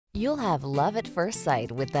You'll have love at first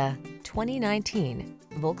sight with the 2019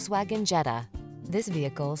 Volkswagen Jetta. This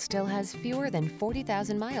vehicle still has fewer than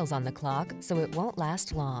 40,000 miles on the clock, so it won't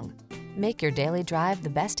last long. Make your daily drive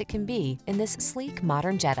the best it can be in this sleek,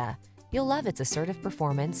 modern Jetta. You'll love its assertive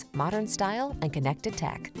performance, modern style, and connected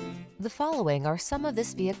tech. The following are some of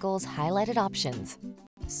this vehicle's highlighted options: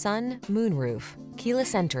 sun, moonroof,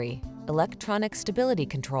 keyless entry, electronic stability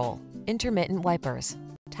control, intermittent wipers,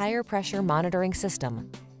 tire pressure monitoring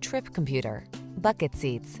system, trip computer, bucket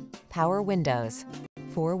seats, power windows,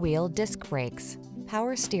 four-wheel disc brakes,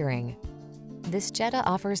 power steering. This Jetta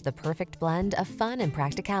offers the perfect blend of fun and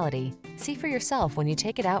practicality. See for yourself when you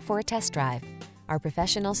take it out for a test drive. Our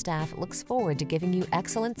professional staff looks forward to giving you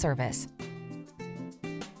excellent service.